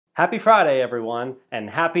Happy Friday, everyone, and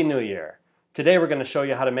Happy New Year. Today we're going to show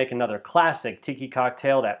you how to make another classic tiki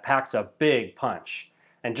cocktail that packs a big punch.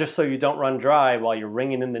 And just so you don't run dry while you're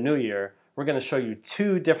ringing in the new year, we're going to show you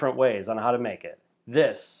two different ways on how to make it.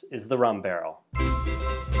 This is the Rum Barrel.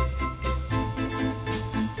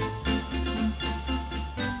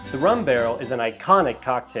 The Rum Barrel is an iconic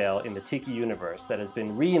cocktail in the tiki universe that has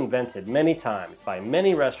been reinvented many times by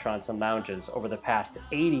many restaurants and lounges over the past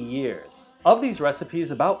 80 years. Of these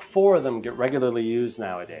recipes, about 4 of them get regularly used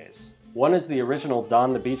nowadays. One is the original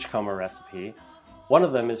Don the Beachcomber recipe. One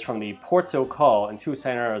of them is from the Ports O Call in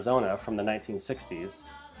Tucson, Arizona from the 1960s.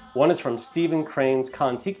 One is from Stephen Crane's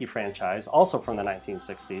Kon-Tiki franchise, also from the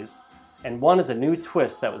 1960s. And one is a new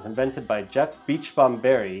twist that was invented by Jeff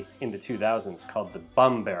Beachcomber in the 2000s called the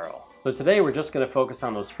Rum Barrel. So today we're just going to focus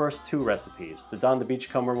on those first 2 recipes, the Don the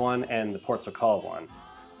Beachcomber one and the Ports O Call one.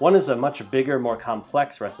 One is a much bigger, more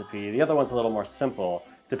complex recipe. The other one's a little more simple,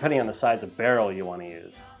 depending on the size of barrel you want to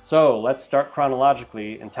use. So let's start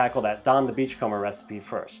chronologically and tackle that Don the Beachcomber recipe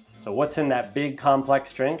first. So what's in that big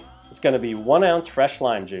complex drink? It's going to be 1 ounce fresh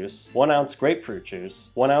lime juice, 1 ounce grapefruit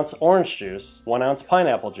juice, 1 ounce orange juice, 1 ounce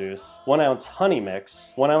pineapple juice, 1 ounce honey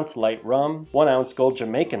mix, 1 ounce light rum, 1 ounce Gold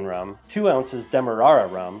Jamaican Rum, 2 ounces Demerara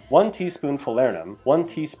Rum, 1 teaspoon Falernum, 1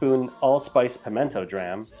 teaspoon Allspice Pimento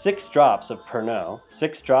Dram, 6 drops of Pernod,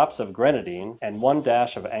 6 drops of Grenadine, and 1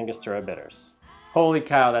 dash of Angostura bitters. Holy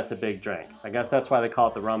cow, that's a big drink. I guess that's why they call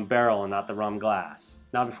it the Rum Barrel and not the Rum Glass.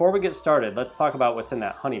 Now before we get started, let's talk about what's in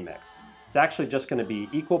that honey mix. It's actually just going to be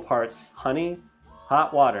equal parts honey,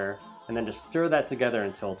 hot water, and then just stir that together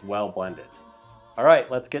until it's well blended. Alright,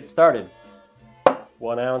 let's get started.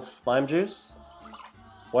 1 ounce lime juice,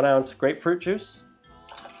 1 ounce grapefruit juice,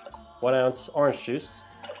 1 ounce orange juice,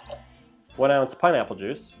 1 ounce pineapple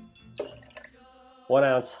juice, 1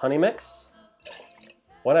 ounce honey mix,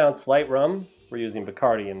 1 ounce light rum, we're using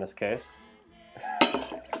Bacardi in this case,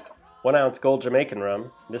 1 ounce Gold Jamaican Rum.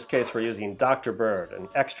 In this case, we're using Dr. Bird, an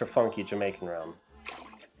extra funky Jamaican rum.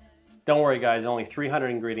 Don't worry guys, only 300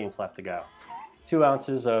 ingredients left to go. 2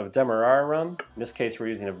 ounces of Demerara Rum. In this case, we're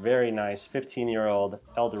using a very nice 15-year-old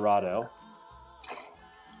El Dorado.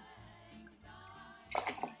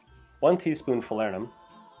 1 teaspoon Falernum.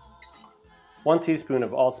 1 teaspoon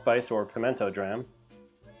of Allspice or Pimento Dram.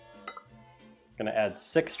 Gonna add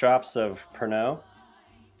 6 drops of Pernod.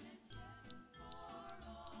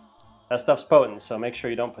 That stuff's potent, so make sure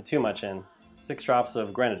you don't put too much in. 6 drops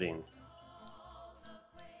of Grenadine.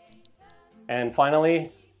 And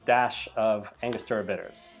finally, dash of Angostura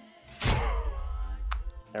bitters.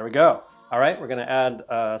 There we go. All right, we're gonna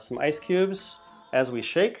add some ice cubes as we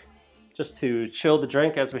shake, just to chill the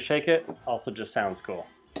drink as we shake it. Also just sounds cool.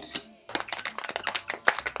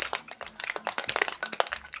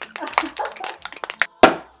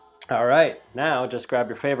 All right, now just grab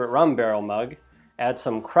your favorite rum barrel mug. Add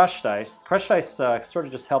some crushed ice. Crushed ice sort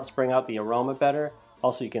of just helps bring out the aroma better.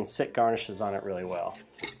 Also, you can sit garnishes on it really well.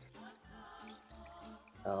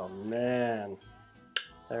 Oh man,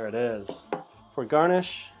 there it is. For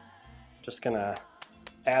garnish, just gonna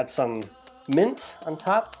add some mint on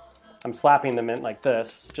top. I'm slapping the mint like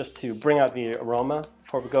this just to bring out the aroma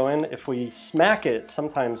before we go in. If we smack it,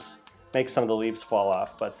 sometimes makes some of the leaves fall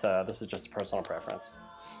off, but this is just a personal preference.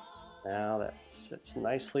 Now that sits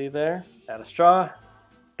nicely there. Add a straw.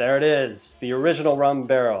 There it is, the original Rum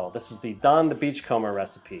Barrel. This is the Don the Beachcomber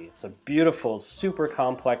recipe. It's a beautiful, super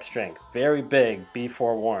complex drink. Very big, be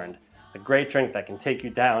forewarned. A great drink that can take you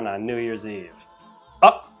down on New Year's Eve.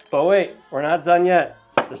 Oh, but wait, we're not done yet.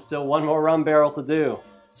 There's still one more Rum Barrel to do.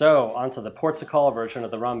 So, onto the Ports O Call version of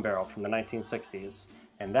the Rum Barrel from the 1960s.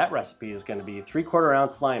 And that recipe is going to be 3/4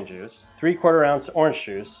 ounce lime juice, 3/4 ounce orange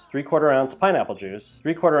juice, 3/4 ounce pineapple juice,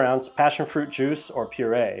 3/4 ounce passion fruit juice or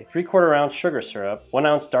puree, 3/4 ounce sugar syrup, 1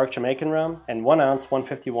 ounce dark Jamaican rum, and 1 ounce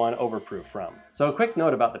 151 overproof rum. So a quick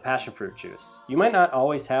note about the passion fruit juice. You might not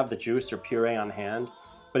always have the juice or puree on hand,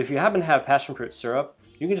 but if you happen to have passion fruit syrup,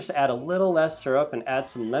 you can just add a little less syrup and add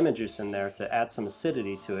some lemon juice in there to add some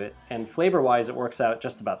acidity to it, and flavor-wise it works out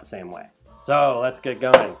just about the same way. So let's get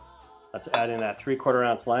going. Let's add in that 3/4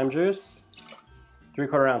 ounce lime juice,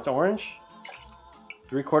 3/4 ounce orange,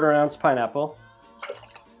 3/4 ounce pineapple,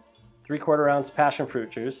 3/4 ounce passion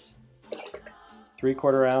fruit juice,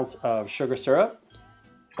 3/4 ounce of sugar syrup,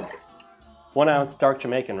 1 ounce dark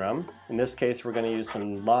Jamaican rum. In this case, we're going to use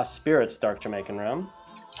some Lost Spirits dark Jamaican rum.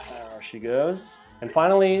 There she goes. And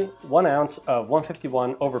finally, 1 ounce of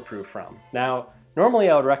 151 overproof rum. Now, normally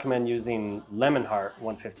I would recommend using Lemon Heart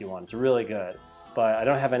 151. It's really good. But I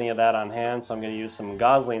don't have any of that on hand, so I'm going to use some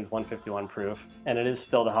Gosling's 151 proof, and it is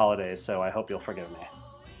still the holidays, so I hope you'll forgive me.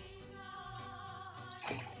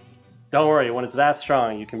 Don't worry, when it's that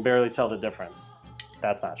strong, you can barely tell the difference.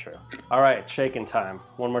 That's not true. All right, shaking time.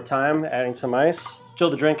 One more time, adding some ice. Chill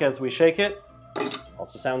the drink as we shake it.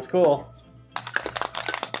 Also sounds cool.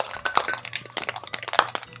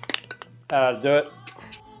 Do it.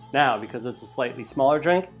 Now, because it's a slightly smaller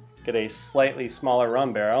drink, get a slightly smaller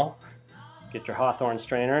rum barrel. Get your Hawthorne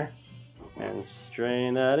strainer and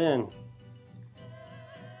strain that in.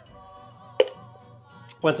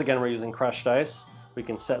 Once again, we're using crushed ice. We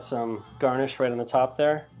can set some garnish right on the top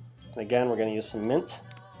there. And again, we're gonna use some mint.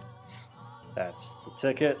 That's the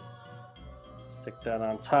ticket. Stick that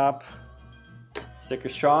on top. Stick your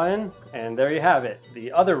straw in, and there you have it, the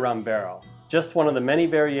other rum barrel. Just one of the many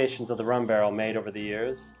variations of the rum barrel made over the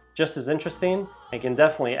years. Just as interesting, and can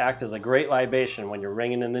definitely act as a great libation when you're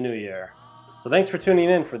ringing in the new year. So thanks for tuning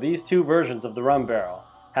in for these two versions of the rum barrel.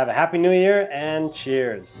 Have a happy new year, and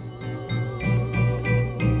cheers.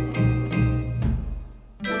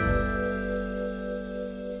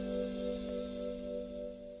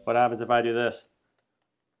 What happens if I do this?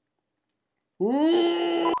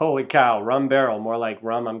 Holy cow, rum barrel, more like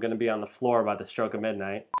rum I'm gonna be on the floor by the stroke of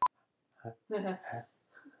midnight.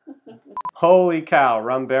 Holy cow,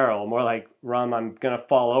 rum barrel, more like rum I'm gonna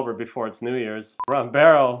fall over before it's New Year's. Rum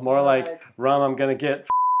barrel, more like rum I'm gonna get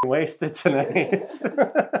wasted tonight.